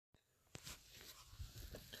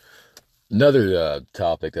Another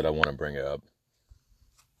topic that I want to bring up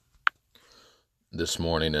this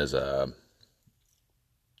morning is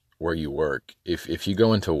where you work. If you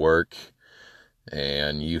go into work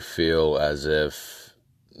and you feel as if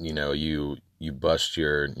you bust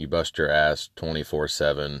your ass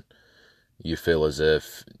 24/7, you feel as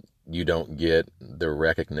if you don't get the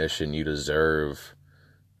recognition you deserve,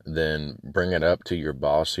 then bring it up to your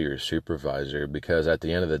boss or your supervisor, because at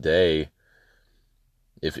the end of the day,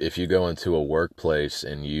 if you go into a workplace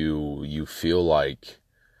and you feel like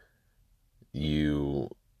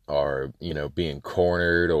you are, being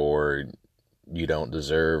cornered, or you don't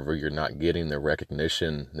deserve, or you're not getting the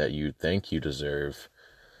recognition that you think you deserve,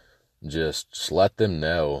 just let them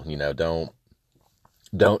know.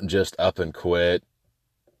 Don't just up and quit.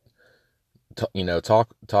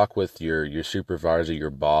 Talk with your supervisor,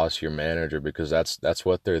 your boss, your manager, because that's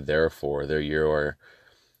what they're there for. They're your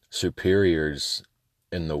superiors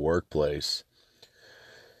in the workplace.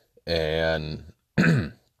 And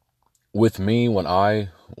with me, when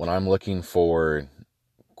I'm looking for,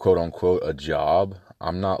 quote unquote, a job,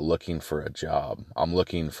 I'm not looking for a job. I'm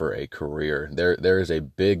looking for a career. There is a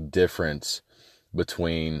big difference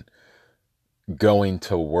between going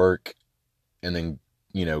to work and then,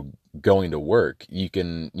 going to work.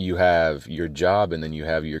 You have your job and then you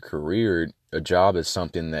have your career. A job is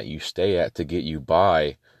something that you stay at to get you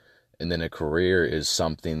by, and then a career is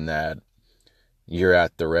something that you're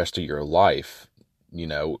at the rest of your life.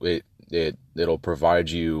 It'll provide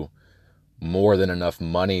you more than enough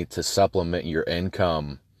money to supplement your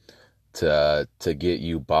income, to get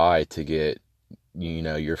you by, to get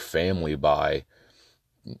your family by.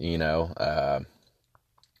 you know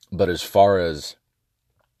but as far as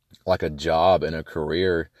like a job and a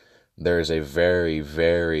career, there's a very,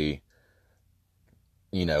 very,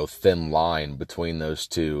 thin line between those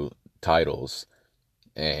two titles.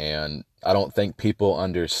 And I don't think people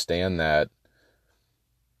understand that,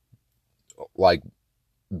 like,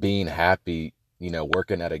 being happy,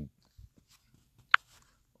 working at a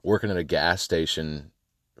gas station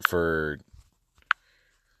for,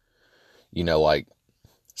 like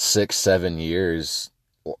 6, 7 years.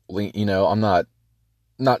 I'm not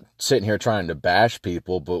sitting here trying to bash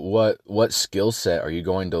people, but what skill set are you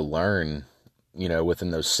going to learn,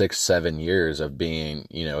 within those 6, 7 years of being,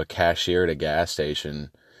 a cashier at a gas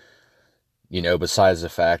station, besides the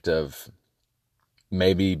fact of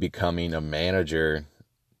maybe becoming a manager,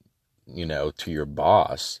 to your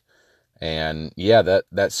boss. And yeah,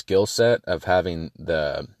 that skill set of having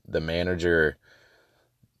the manager,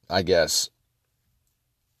 I guess,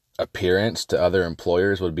 appearance to other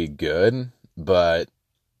employers would be good, but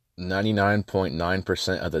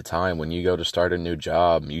 99.9% of the time, when you go to start a new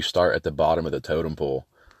job, you start at the bottom of the totem pole.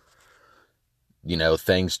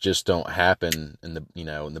 Things just don't happen in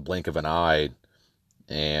the blink of an eye.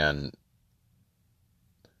 And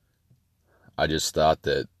I just thought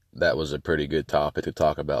that that was a pretty good topic to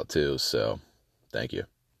talk about too. So, thank you.